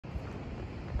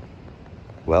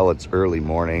Well, it's early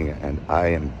morning and I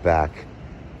am back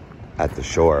at the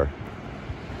shore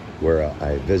where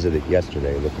I visited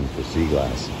yesterday looking for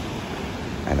Seaglass,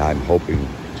 and I'm hoping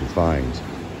to find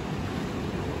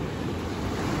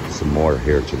some more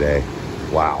here today.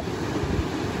 Wow,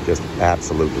 just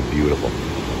absolutely beautiful.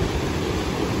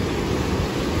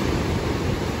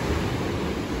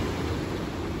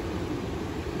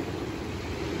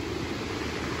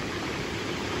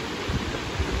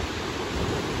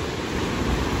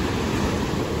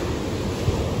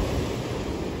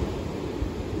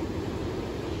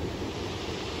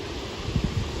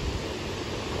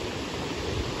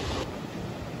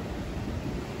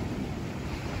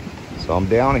 So I'm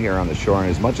down here on the shore, and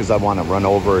as much as I want to run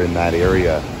over in that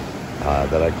area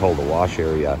that I call the wash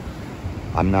area,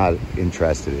 I'm not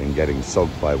interested in getting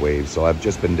soaked by waves. So I've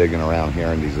just been digging around here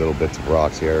in these little bits of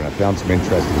rocks here, and I found some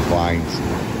interesting finds,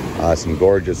 some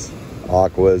gorgeous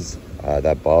aquas,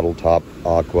 that bottle top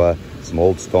aqua, some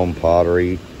old stone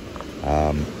pottery,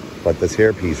 but this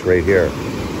hairpiece right here,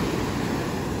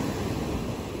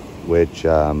 which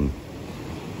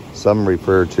some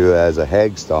refer to as a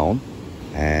hagstone.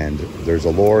 And there's a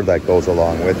lore that goes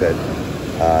along with it.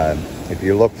 If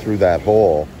you look through that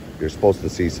hole, you're supposed to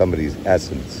see somebody's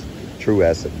essence, true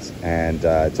essence. And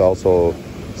it's also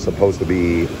supposed to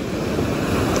be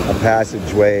a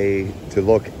passageway to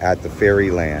look at the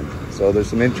fairyland. So there's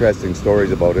some interesting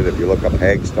stories about it. If you look up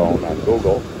Hagstone on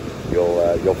Google,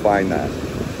 you'll find that.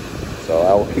 So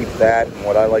I will keep that. And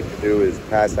what I like to do is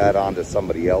pass that on to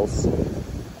somebody else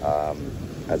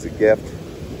as a gift,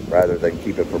 rather than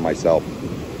keep it for myself.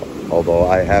 Although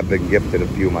I have been gifted a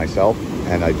few myself,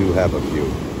 and I do have a few.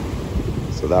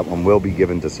 So that one will be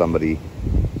given to somebody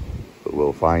who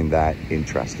will find that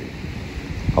interesting.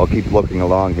 I'll keep looking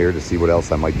along here to see what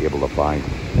else I might be able to find.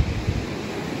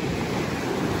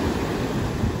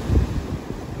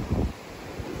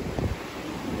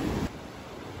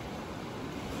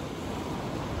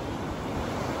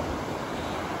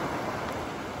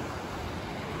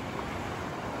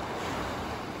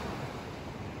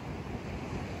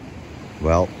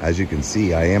 Well, as you can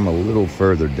see, I am a little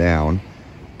further down,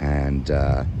 and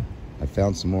I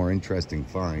found some more interesting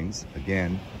finds.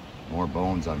 Again, more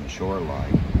bones on the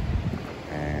shoreline,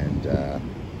 and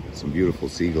some beautiful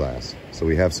sea glass. So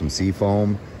we have some sea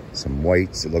foam, some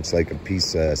whites. It looks like a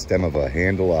piece, stem of a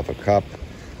handle off a cup,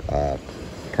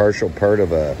 partial part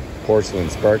of a porcelain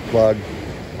spark plug.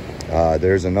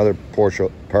 There's another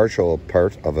partial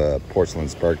part of a porcelain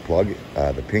spark plug,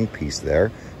 the pink piece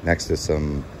there, next to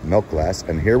some milk glass.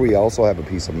 And here we also have a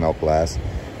piece of milk glass,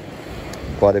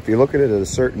 but if you look at it at a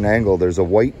certain angle, there's a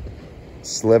white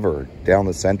sliver down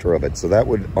the center of it. So that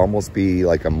would almost be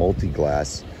like a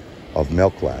multi-glass of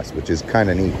milk glass, which is kind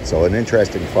of neat. So an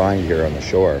interesting find here on the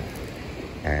shore.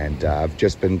 And I've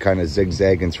just been kind of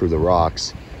zigzagging through the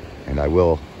rocks, and I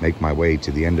will make my way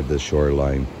to the end of the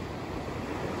shoreline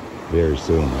very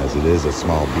soon, as it is a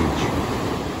small beach.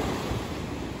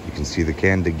 You can see the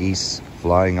Canada geese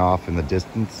flying off in the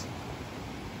distance.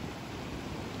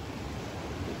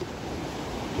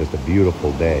 Just a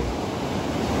beautiful day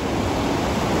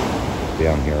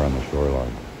down here on the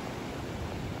shoreline.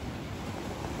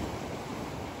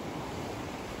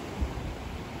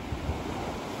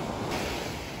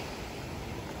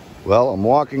 Well, I'm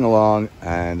walking along,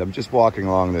 and I'm just walking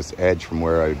along this edge from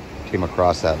where I came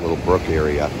across that little brook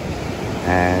area,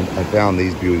 and I found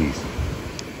these beauties.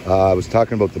 I was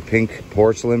talking about the pink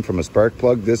porcelain from a spark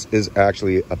plug. This is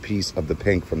actually a piece of the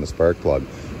pink from the spark plug,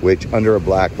 which under a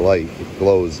black light, it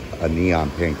glows a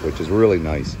neon pink, which is really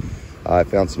nice. I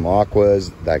found some aquas,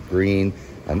 that green,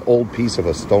 an old piece of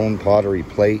a stone pottery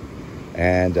plate,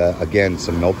 and again,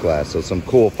 some milk glass. So some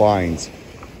cool finds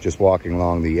just walking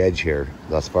along the edge here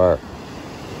thus far.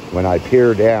 When I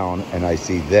peer down and I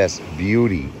see this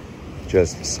beauty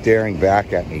just staring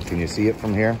back at me, can you see it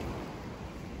from here?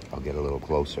 I'll get a little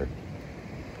closer.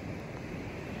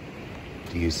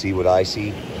 Do you see what I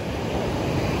see?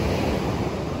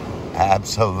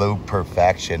 Absolute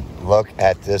perfection. Look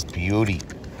at this beauty.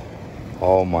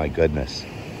 Oh my goodness.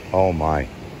 Oh my.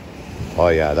 Oh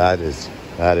yeah, that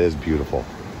is beautiful.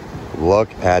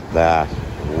 Look at that.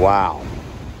 Wow.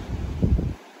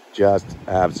 Just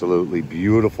absolutely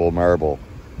beautiful marble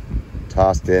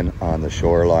tossed in on the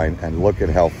shoreline, and look at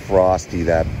how frosty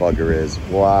that bugger is.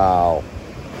 Wow.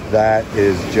 That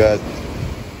is just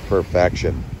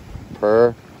perfection.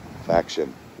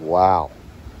 Perfection. Wow.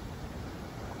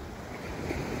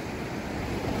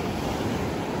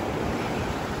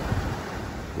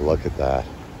 Look at that.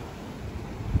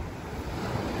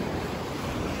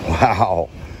 Wow.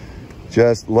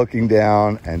 Just looking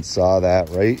down and saw that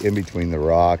right in between the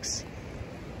rocks.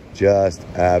 Just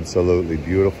absolutely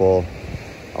beautiful.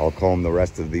 I'll comb the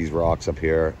rest of these rocks up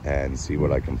here and see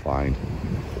what I can find.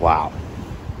 Wow.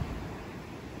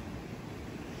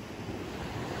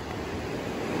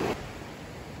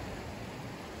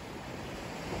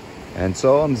 And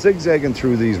so I'm zigzagging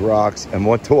through these rocks, and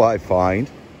what do I find?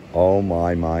 Oh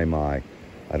my, my, my.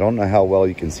 I don't know how well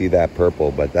you can see that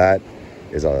purple, but that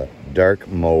is a dark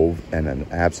mauve and an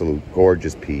absolute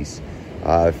gorgeous piece.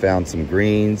 I found some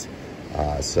greens,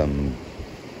 some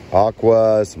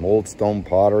aqua, some old stone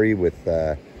pottery with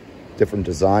different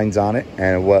designs on it,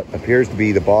 and what appears to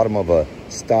be the bottom of a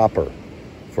stopper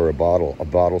for a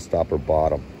bottle stopper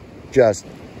bottom. Just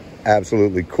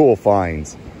absolutely cool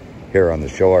finds here on the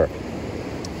shore.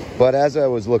 But as I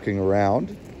was looking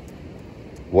around,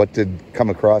 what did come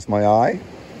across my eye?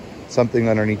 Something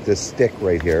underneath this stick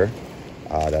right here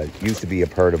that used to be a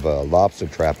part of a lobster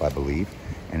trap, I believe.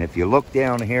 And if you look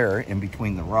down here in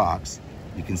between the rocks,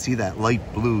 you can see that light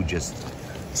blue just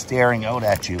staring out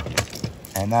at you.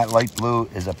 And that light blue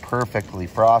is a perfectly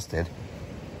frosted,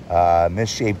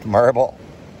 misshaped marble.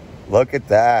 Look at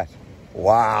that.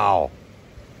 Wow.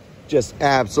 Just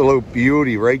absolute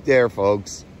beauty right there,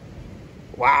 folks.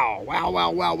 Wow, wow,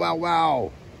 wow, wow, wow,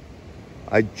 wow.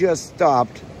 I just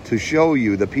stopped to show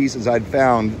you the pieces I'd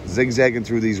found zigzagging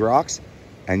through these rocks,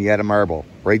 and yet a marble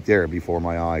right there before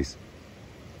my eyes.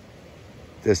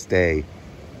 This day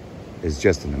is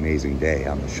just an amazing day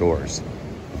on the shores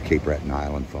of Cape Breton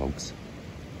Island, folks.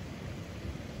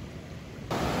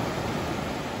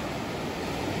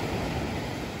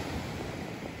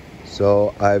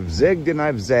 So I've zigged and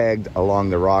I've zagged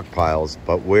along the rock piles,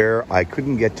 but where I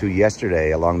couldn't get to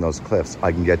yesterday along those cliffs,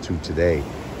 I can get to today.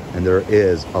 And there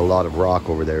is a lot of rock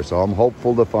over there. So I'm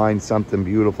hopeful to find something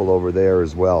beautiful over there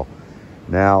as well.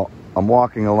 Now, I'm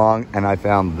walking along and I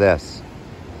found this.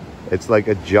 It's like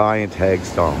a giant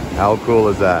hagstone. How cool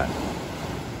is that?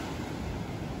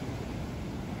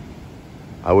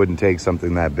 I wouldn't take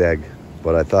something that big,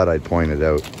 but I thought I'd point it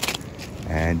out.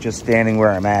 And just standing where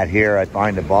I'm at here, I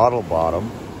find a bottle bottom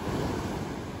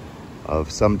of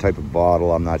some type of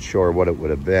bottle. I'm not sure what it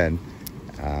would have been.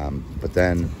 But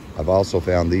then I've also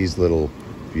found these little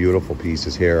beautiful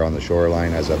pieces here on the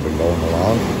shoreline as I've been going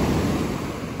along.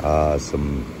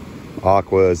 Some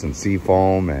aquas and sea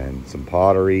foam and some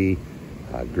pottery,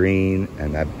 green,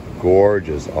 and that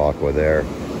gorgeous aqua there,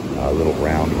 a little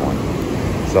round one.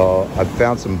 So I've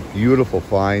found some beautiful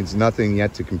finds, nothing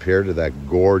yet to compare to that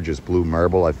gorgeous blue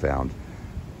marble I found,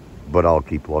 but I'll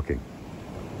keep looking.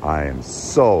 I am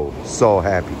so, so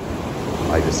happy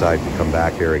I decided to come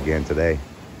back here again today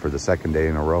for the second day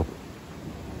in a row.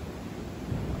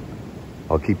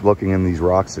 I'll keep looking in these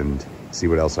rocks and see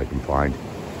what else I can find.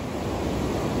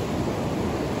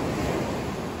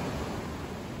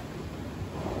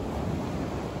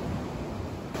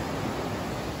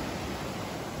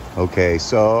 Okay,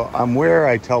 so I'm where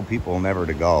I tell people never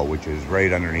to go, which is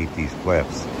right underneath these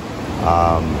cliffs.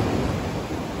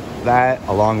 That,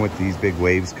 along with these big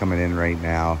waves coming in right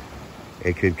now,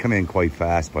 it could come in quite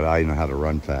fast, but I know how to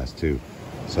run fast too.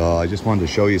 So I just wanted to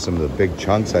show you some of the big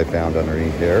chunks I found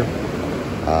underneath here.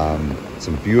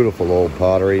 Some beautiful old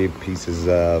pottery, pieces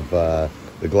of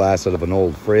the glass out of an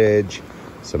old fridge,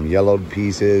 some yellowed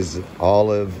pieces,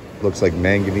 olive, looks like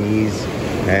manganese,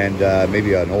 and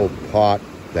maybe an old pot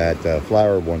that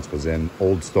flour once was in,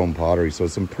 old stone pottery. So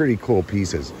some pretty cool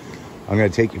pieces. I'm going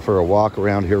to take you for a walk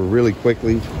around here really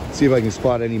quickly, see if I can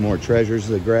spot any more treasures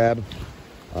to grab.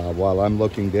 While I'm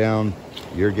looking down,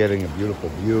 you're getting a beautiful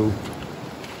view.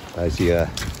 I see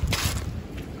a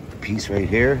piece right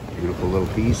here, beautiful little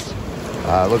piece.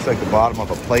 Looks like the bottom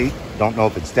of a plate. Don't know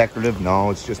if it's decorative. No,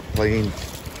 it's just a plain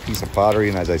piece of pottery.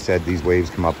 And as I said, these waves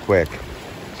come up quick,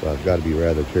 so I've got to be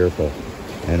rather careful.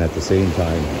 And at the same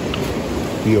time,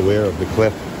 be aware of the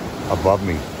cliff above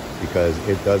me, because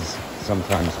it does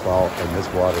sometimes fall, and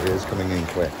this water is coming in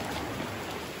quick.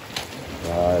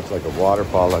 It's like a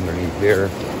waterfall underneath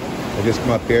here. I just come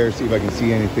up here, see if I can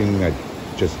see anything that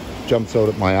just jumps out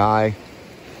at my eye.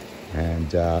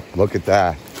 And look at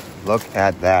that. Look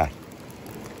at that.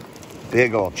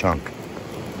 Big old chunk.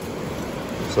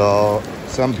 So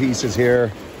some pieces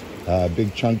here,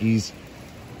 big chunkies,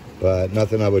 but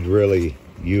nothing I would really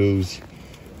use.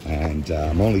 And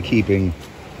I'm only keeping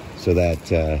so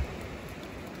that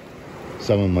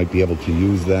someone might be able to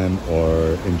use them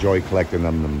or enjoy collecting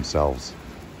them themselves.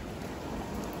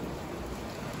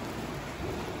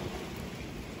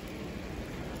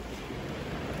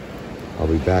 I'll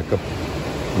be back up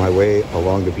my way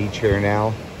along the beach here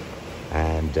now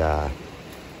and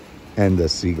end the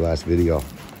Seaglass video.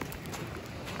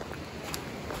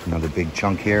 Another big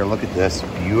chunk here. Look at this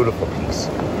beautiful piece.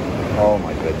 Oh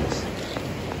my goodness.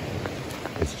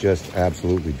 It's just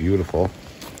absolutely beautiful.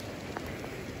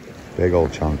 Big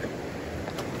old chunk.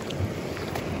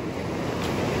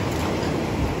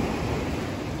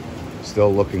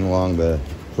 Still looking along the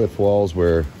cliff walls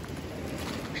where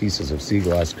pieces of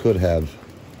Seaglass could have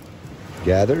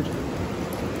gathered.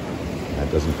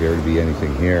 That doesn't appear to be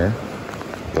anything here.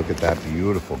 Look at that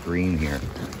beautiful green here,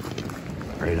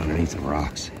 right underneath the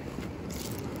rocks.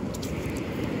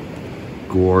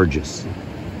 Gorgeous.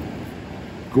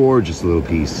 Gorgeous little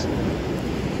piece.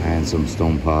 And some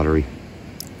stone pottery.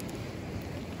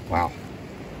 Wow.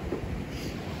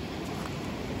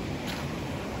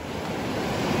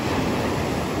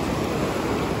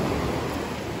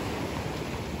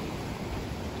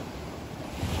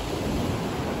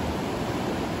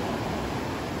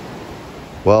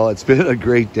 Well, it's been a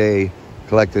great day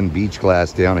collecting beach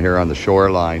glass down here on the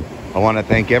shoreline. I want to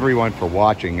thank everyone for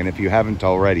watching, and if you haven't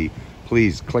already,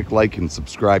 please click like and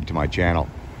subscribe to my channel.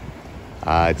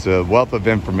 It's a wealth of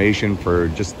information for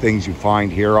just things you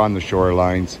find here on the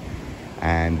shorelines,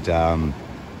 and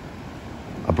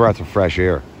a breath of fresh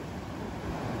air.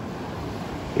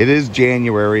 It is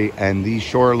January and these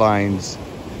shorelines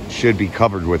should be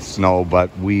covered with snow,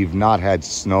 but we've not had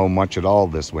snow much at all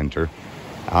this winter.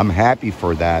 I'm happy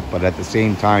for that, but at the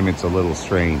same time, it's a little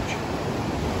strange.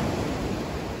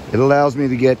 It allows me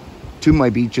to get to my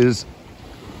beaches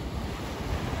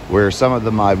where some of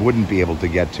them I wouldn't be able to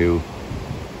get to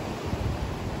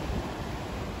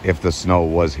if the snow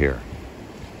was here.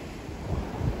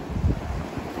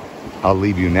 I'll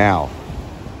leave you now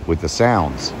with the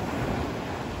sounds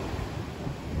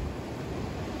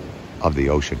of the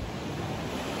ocean.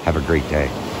 Have a great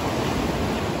day.